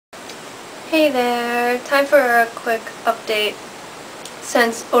Hey there, time for a quick update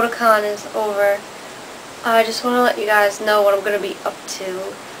since Otakon is over. I just want to let you guys know what I'm going to be up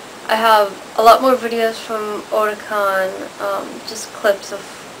to. I have a lot more videos from Otakon, just clips of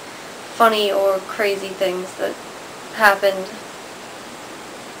funny or crazy things that happened.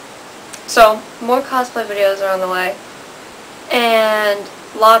 So, more cosplay videos are on the way, and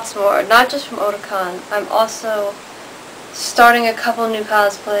lots more, not just from Otakon. I'm also starting a couple new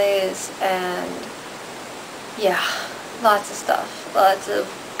cosplays, and yeah, lots of stuff, lots of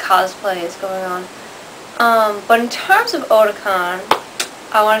cosplays going on. But in terms of Otakon,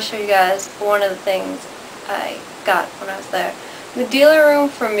 I want to show you guys one of the things I got when I was there. The dealer room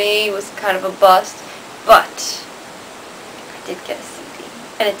for me was kind of a bust, but I did get a CD,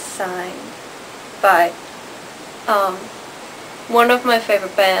 and it's signed by one of my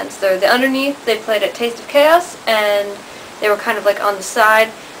favorite bands. They're the Underneath. They played at Taste of Chaos, and they were kind of like on the side,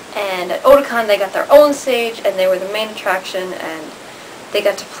 and at Otakon they got their own stage, and they were the main attraction, and they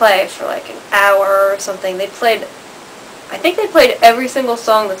got to play for like an hour or something. They played, I think they played every single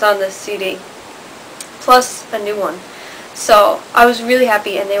song that's on this CD, plus a new one. So I was really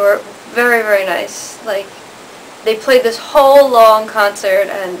happy, and they were very, very nice. Like, they played this whole long concert,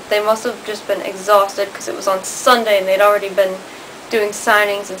 and they must have just been exhausted because it was on Sunday, and they'd already been doing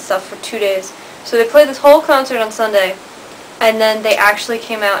signings and stuff for 2 days. So they played this whole concert on Sunday, and then they actually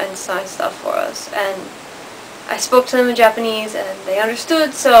came out and signed stuff for us. And I spoke to them in Japanese, and they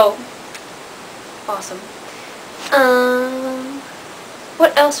understood, so awesome.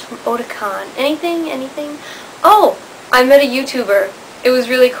 What else from Otakon? Anything? Oh, I met a YouTuber. It was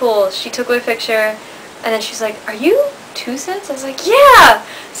really cool. She took my picture, and then she's like, "Are you 2 Cents?" I was like, "Yeah!"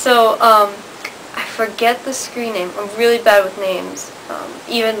 So, I forget the screen name. I'm really bad with names.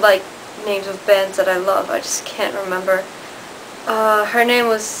 Even, like, names of bands that I love. I just can't remember. Her name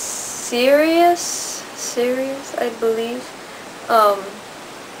was Sirius, I believe. I'll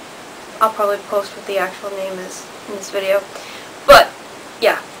probably post what the actual name is in this video. But,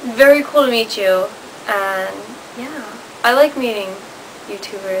 yeah, very cool to meet you, and, yeah, I like meeting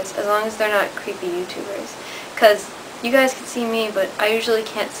YouTubers, as long as they're not creepy YouTubers, because you guys can see me, but I usually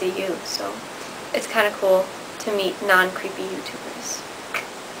can't see you, so it's kind of cool to meet non-creepy YouTubers.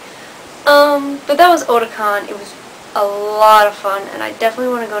 But that was Otakon. It was a lot of fun, and I definitely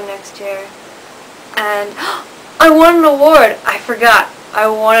want to go next year. And I won an award! I forgot. I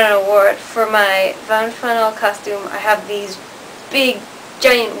won an award for my Van Fanel costume. I have these big,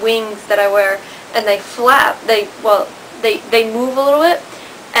 giant wings that I wear, and they flap. They move a little bit,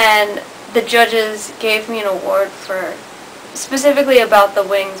 and the judges gave me an award for specifically about the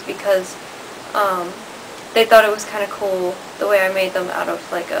wings because they thought it was kind of cool the way I made them out of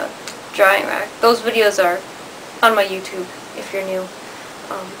like a drying rack. Those videos are on my YouTube if you're new,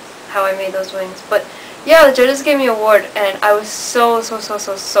 how I made those wings. But yeah, the judges gave me an award, and I was so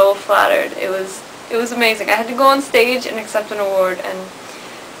flattered. It was amazing. I had to go on stage and accept an award,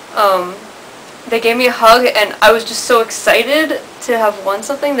 and they gave me a hug, and I was just so excited to have won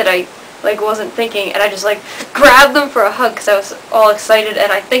something that I like wasn't thinking, and I just like grabbed them for a hug because I was all excited,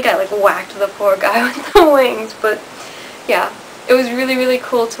 and I think I like whacked the poor guy with the wings. But yeah, it was really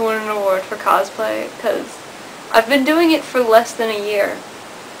cool to win an award for cosplay, because I've been doing it for less than a year,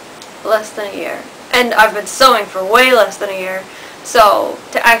 and I've been sewing for way less than a year, so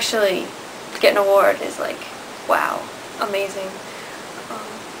to actually get an award is like, wow, amazing.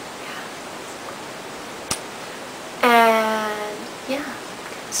 And yeah,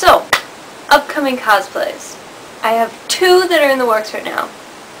 so upcoming cosplays. I have 2 that are in the works right now.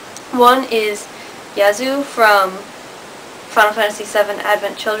 One is Yazoo from Final Fantasy VII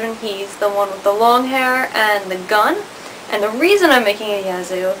Advent Children. He's the one with the long hair and the gun. And the reason I'm making a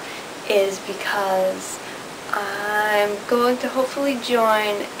Yazoo is because I'm going to hopefully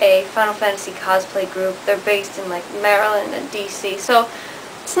join a Final Fantasy cosplay group. They're based in like Maryland and DC, so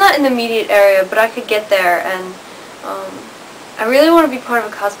it's not in the immediate area, but I could get there, and I really want to be part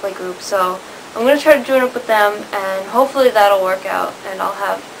of a cosplay group, so I'm going to try to join up with them, and hopefully that'll work out, and I'll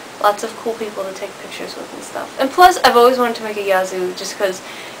have lots of cool people to take pictures with and stuff. And plus, I've always wanted to make a Yazoo just because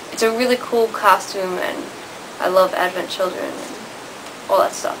it's a really cool costume, and I love Advent Children and all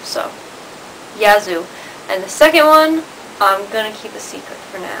that stuff, so Yazoo. And the second one, I'm going to keep a secret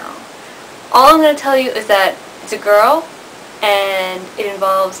for now. All I'm going to tell you is that it's a girl, and it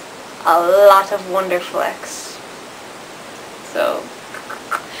involves a lot of Wonderflex. So,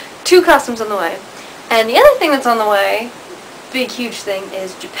 2 costumes on the way. And the other thing that's on the way, big huge thing,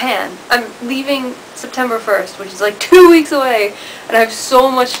 is Japan. I'm leaving September 1st, which is like 2 weeks away, and I have so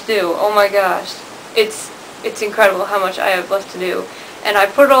much to do. Oh my gosh. It's incredible how much I have left to do. and I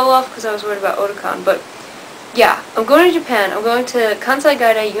put it all off because I was worried about Otakon. But yeah, I'm going to Japan. I'm going to Kansai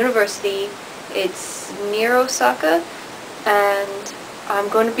Gaidai University. It's near Osaka, and I'm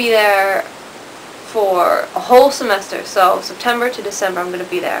going to be there for a whole semester. So September to December I'm going to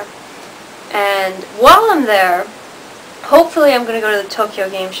be there. And while I'm there, hopefully I'm going to go to the Tokyo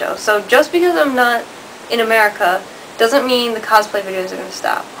Game Show. So just because I'm not in America doesn't mean the cosplay videos are going to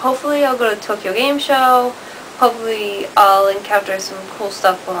stop. Hopefully I'll go to the Tokyo Game Show. Hopefully I'll encounter some cool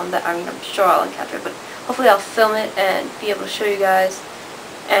stuff while I'm there. I mean, I'm sure I'll encounter it, but hopefully I'll film it and be able to show you guys.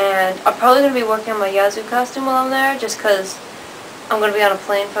 And I'm probably going to be working on my Yazoo costume while I'm there, just because I'm going to be on a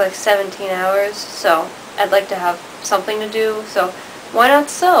plane for like 17 hours, so I'd like to have something to do, so why not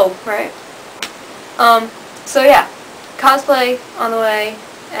sew, right? So yeah, cosplay on the way,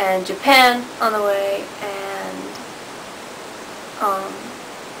 and Japan on the way, and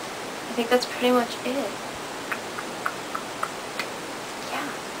I think that's pretty much it. Yeah.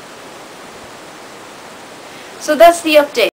 So that's the update.